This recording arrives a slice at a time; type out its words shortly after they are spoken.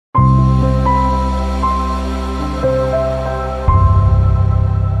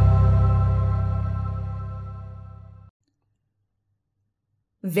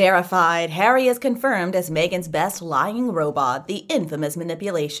Verified. Harry is confirmed as Meghan's best lying robot, the infamous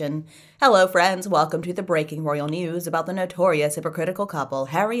manipulation. Hello, friends. Welcome to the breaking royal news about the notorious hypocritical couple,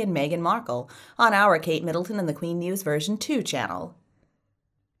 Harry and Meghan Markle, on our Kate Middleton and the Queen News version 2 channel.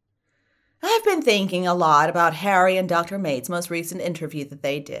 I've been thinking a lot about Harry and Dr. Mate's most recent interview that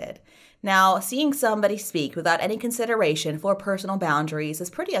they did. Now, seeing somebody speak without any consideration for personal boundaries is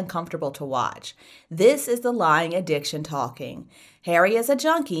pretty uncomfortable to watch. This is the lying addiction talking. Harry is a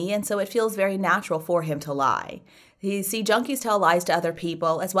junkie, and so it feels very natural for him to lie. You see, junkies tell lies to other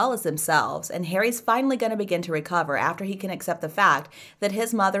people as well as themselves, and Harry's finally going to begin to recover after he can accept the fact that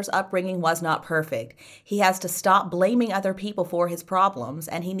his mother's upbringing was not perfect. He has to stop blaming other people for his problems,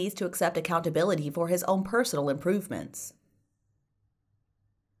 and he needs to accept accountability for his own personal improvements.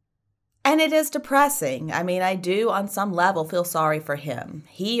 And it is depressing. I do on some level feel sorry for him.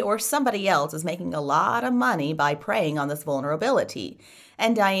 He or somebody else is making a lot of money by preying on this vulnerability.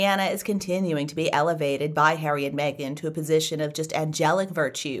 And Diana is continuing to be elevated by Harry and Meghan to a position of just angelic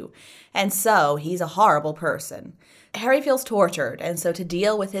virtue. And so he's a horrible person. Harry feels tortured, and so to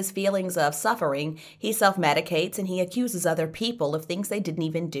deal with his feelings of suffering, he self-medicates and he accuses other people of things they didn't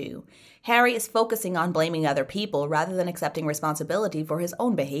even do. Harry is focusing on blaming other people rather than accepting responsibility for his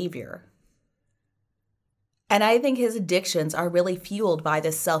own behavior. And I think his addictions are really fueled by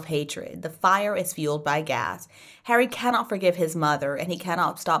this self-hatred. The fire is fueled by gas. Harry cannot forgive his mother, and he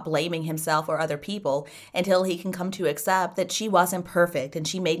cannot stop blaming himself or other people until he can come to accept that she wasn't perfect and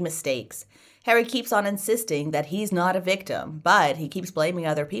she made mistakes. Harry keeps on insisting that he's not a victim, but he keeps blaming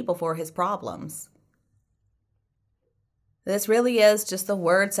other people for his problems. This really is just the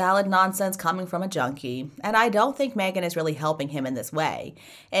word salad nonsense coming from a junkie, and I don't think Meghan is really helping him in this way.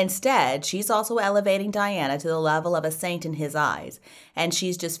 Instead, she's also elevating Diana to the level of a saint in his eyes, and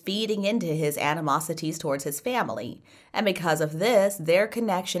she's just feeding into his animosities towards his family. And because of this, their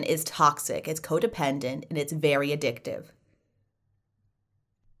connection is toxic, it's codependent, and it's very addictive.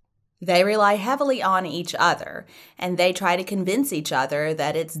 They rely heavily on each other, and they try to convince each other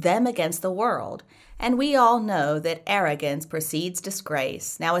that it's them against the world. And we all know that arrogance precedes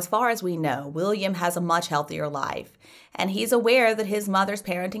disgrace. Now, as far as we know, William has a much healthier life, and he's aware that his mother's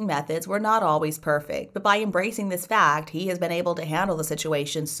parenting methods were not always perfect, but by embracing this fact, he has been able to handle the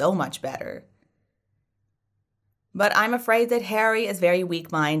situation so much better. But I'm afraid that Harry is very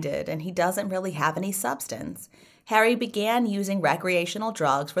weak-minded, and he doesn't really have any substance. Harry began using recreational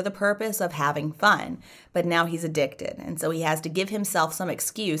drugs for the purpose of having fun, but now he's addicted, and so he has to give himself some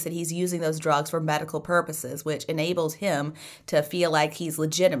excuse that he's using those drugs for medical purposes, which enables him to feel like he's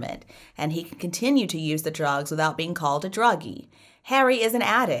legitimate, and he can continue to use the drugs without being called a druggie. Harry is an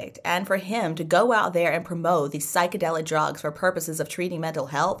addict, and for him to go out there and promote these psychedelic drugs for purposes of treating mental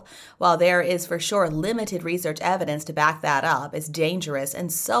health, while there is for sure limited research evidence to back that up, is dangerous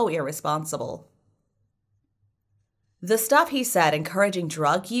and so irresponsible. The stuff he said encouraging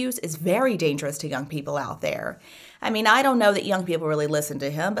drug use is very dangerous to young people out there. I don't know that young people really listen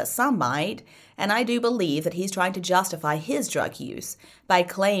to him, but some might. And I do believe that he's trying to justify his drug use by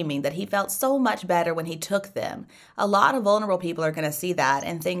claiming that he felt so much better when he took them. A lot of vulnerable people are going to see that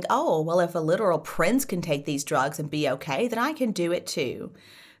and think, oh, well, if a literal prince can take these drugs and be okay, then I can do it too.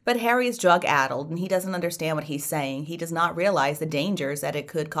 But Harry is drug-addled, and he doesn't understand what he's saying. He does not realize the dangers that it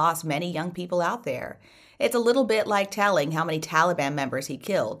could cost many young people out there. It's a little bit like telling how many Taliban members he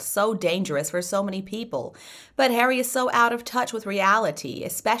killed. So dangerous for so many people. But Harry is so out of touch with reality,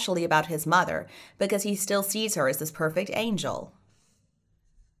 especially about his mother, because he still sees her as this perfect angel.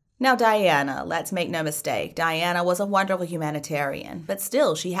 Now, Diana, let's make no mistake, Diana was a wonderful humanitarian, but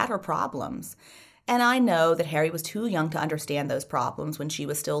still, she had her problems. And I know that Harry was too young to understand those problems when she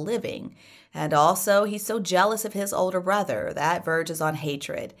was still living. And also, he's so jealous of his older brother. That verges on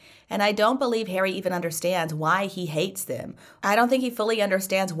hatred. And I don't believe Harry even understands why he hates them. I don't think he fully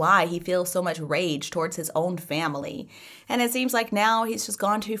understands why he feels so much rage towards his own family. And it seems like now he's just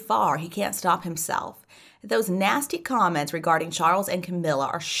gone too far. He can't stop himself. Those nasty comments regarding Charles and Camilla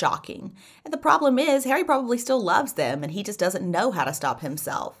are shocking. And the problem is, Harry probably still loves them, and he just doesn't know how to stop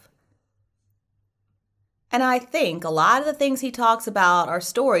himself. And I think a lot of the things he talks about are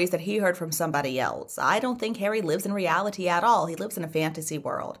stories that he heard from somebody else. I don't think Harry lives in reality at all. He lives in a fantasy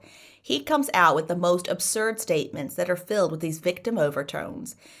world. He comes out with the most absurd statements that are filled with these victim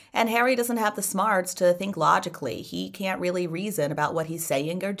overtones. And Harry doesn't have the smarts to think logically. He can't really reason about what he's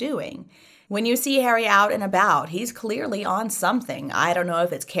saying or doing. When you see Harry out and about, he's clearly on something. I don't know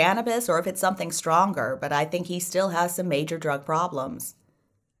if it's cannabis or if it's something stronger, but I think he still has some major drug problems.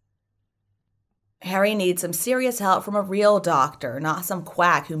 Harry needs some serious help from a real doctor, not some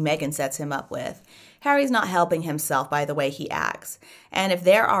quack who Meghan sets him up with. Harry's not helping himself by the way he acts. And if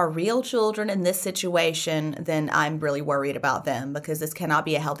there are real children in this situation, then I'm really worried about them because this cannot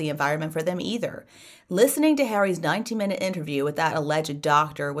be a healthy environment for them either. Listening to Harry's 90-minute interview with that alleged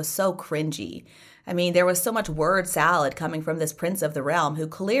doctor was so cringy. I mean, there was so much word salad coming from this prince of the realm who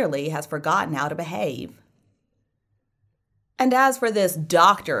clearly has forgotten how to behave. And as for this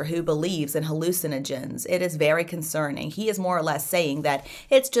doctor who believes in hallucinogens, it is very concerning. He is more or less saying that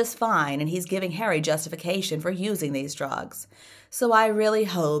it's just fine, and he's giving Harry justification for using these drugs. So I really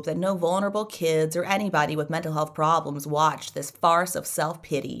hope that no vulnerable kids or anybody with mental health problems watch this farce of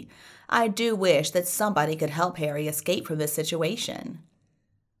self-pity. I do wish that somebody could help Harry escape from this situation.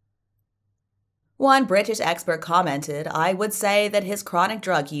 One British expert commented, "I would say that his chronic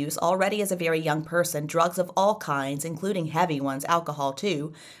drug use, already as a very young person, drugs of all kinds, including heavy ones, alcohol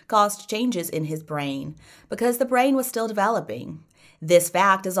too, caused changes in his brain, because the brain was still developing. This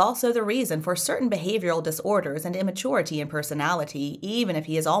fact is also the reason for certain behavioral disorders and immaturity in personality, even if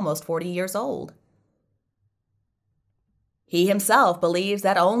he is almost 40 years old." He himself believes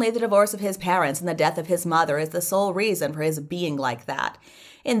that only the divorce of his parents and the death of his mother is the sole reason for his being like that.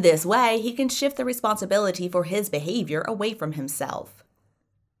 In this way, he can shift the responsibility for his behavior away from himself.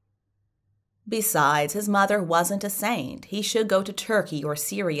 Besides, his mother wasn't a saint. He should go to Turkey or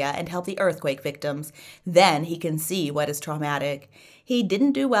Syria and help the earthquake victims. Then he can see what is traumatic. He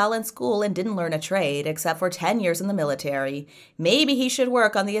didn't do well in school and didn't learn a trade, except for 10 years in the military. Maybe he should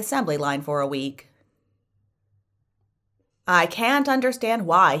work on the assembly line for a week. I can't understand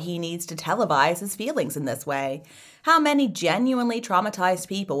why he needs to televise his feelings in this way. How many genuinely traumatized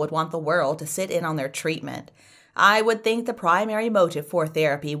people would want the world to sit in on their treatment? I would think the primary motive for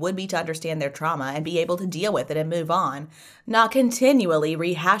therapy would be to understand their trauma and be able to deal with it and move on, not continually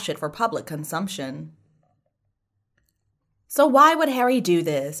rehash it for public consumption. So why would Harry do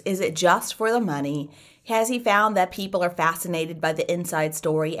this? Is it just for the money? Has he found that people are fascinated by the inside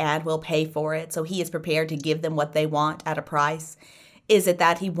story and will pay for it, so he is prepared to give them what they want at a price? Is it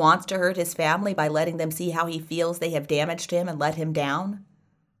that he wants to hurt his family by letting them see how he feels they have damaged him and let him down?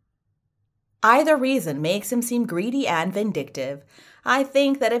 Either reason makes him seem greedy and vindictive. I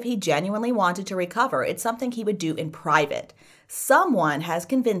think that if he genuinely wanted to recover, it's something he would do in private. Someone has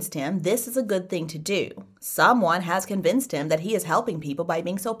convinced him this is a good thing to do. Someone has convinced him that he is helping people by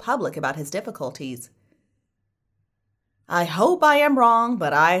being so public about his difficulties. I hope I am wrong,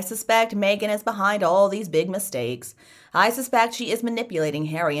 but I suspect Meghan is behind all these big mistakes. I suspect she is manipulating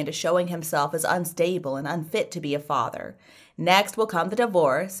Harry into showing himself as unstable and unfit to be a father. Next will come the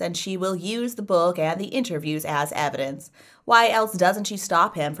divorce, and she will use the book and the interviews as evidence. Why else doesn't she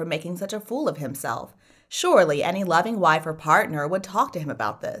stop him from making such a fool of himself? Surely any loving wife or partner would talk to him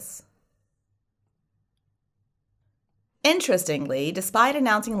about this. Interestingly, despite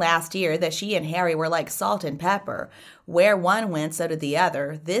announcing last year that she and Harry were like salt and pepper, where one went, so did the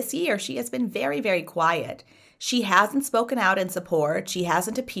other, this year she has been very, very quiet. She hasn't spoken out in support, she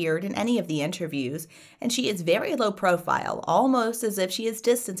hasn't appeared in any of the interviews, and she is very low profile, almost as if she is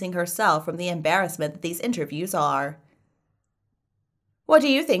distancing herself from the embarrassment that these interviews are. What do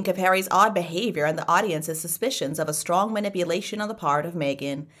you think of Harry's odd behavior and the audience's suspicions of a strong manipulation on the part of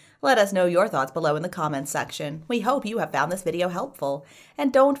Meghan? Let us know your thoughts below in the comments section. We hope you have found this video helpful.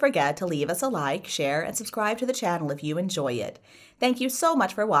 And don't forget to leave us a like, share, and subscribe to the channel if you enjoy it. Thank you so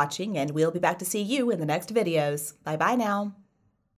much for watching, and we'll be back to see you in the next videos. Bye-bye now.